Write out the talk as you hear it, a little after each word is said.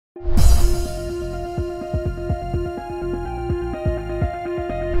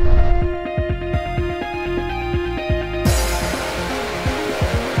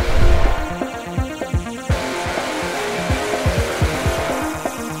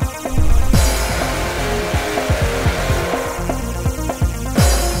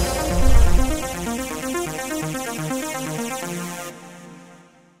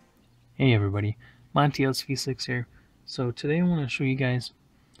Monty LSV6 here. So today I want to show you guys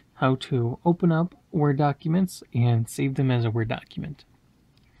how to open up Word documents and save them as a Word document.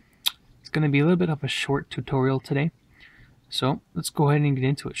 It's going to be a little bit of a short tutorial today, so let's go ahead and get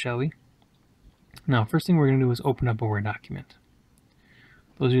into it, shall we? Now, first thing we're going to do is open up a Word document.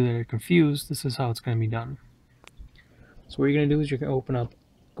 Those of you that are confused, this is how it's going to be done. So what you're going to do is you're going to open up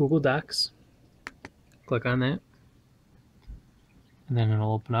Google Docs, click on that, and then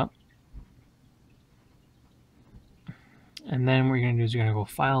it'll open up. And then what you're going to do is you're going to go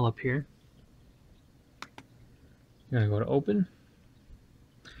File up here. You're going to go to Open.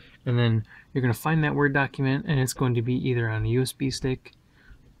 And then you're going to find that Word document, and it's going to be either on a USB stick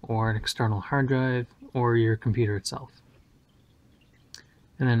or an external hard drive or your computer itself.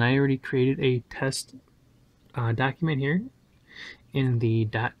 And then I already created a test document here in the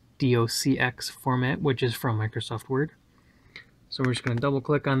 .docx format, which is from Microsoft Word. So we're just going to double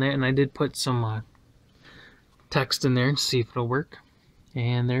click on that, and I did put some text in there to see if it'll work.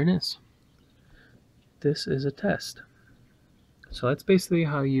 And there it is. This is a test. So that's basically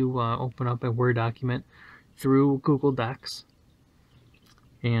how you open up a Word document through Google Docs.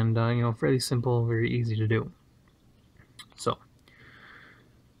 And, fairly simple, very easy to do. So,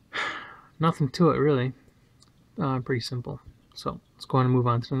 nothing to it really. Pretty simple. So, let's go on and move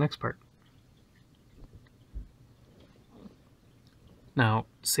on to the next part. Now,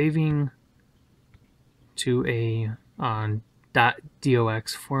 saving to a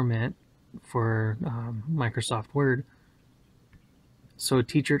 .docx format for Microsoft Word, so a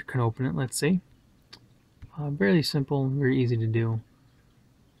teacher can open it, let's say. Very simple, very easy to do.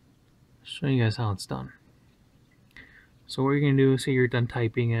 I'll show you guys how it's done. So what you're going to do, say you're done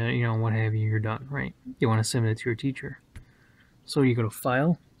typing it, what have you, you're done, right? You want to send it to your teacher. So you go to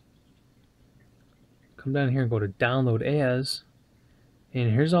File, come down here and go to Download As,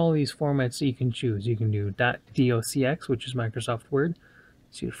 and here's all these formats that you can choose. You can do .docx, which is Microsoft Word.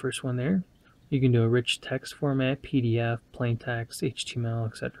 See the first one there. You can do a rich text format, PDF, plain text, HTML,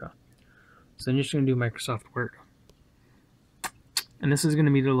 etc. So then you're just going to do Microsoft Word. And this is going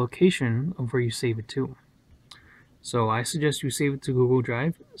to be the location of where you save it to. So I suggest you save it to Google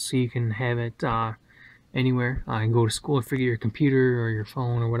Drive so you can have it anywhere. And go to school and figure your computer or your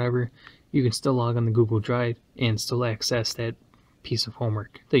phone or whatever. You can still log on to Google Drive and still access that piece of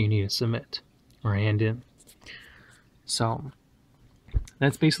homework that you need to submit or hand in. So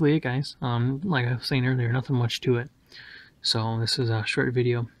that's basically it, guys. Like I was saying earlier, nothing much to it. So this is a short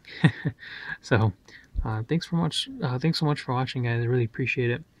video. So thanks so much for watching, guys. I really appreciate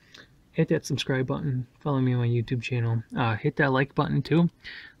it. Hit that subscribe button, follow me on my YouTube channel, hit that like button too,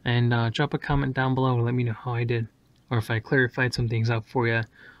 and drop a comment down below to let me know how I did, or if I clarified some things out for you,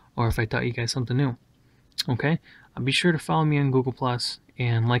 or if I taught you guys something new. Okay, be sure to follow me on Google Plus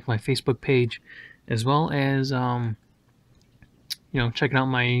and like my Facebook page, as well as checking out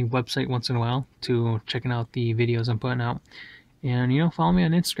my website once in a while, to checking out the videos I'm putting out, and follow me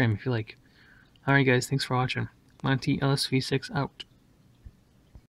on Instagram if you like. Alright guys, thanks for watching. Monty LSV6 out.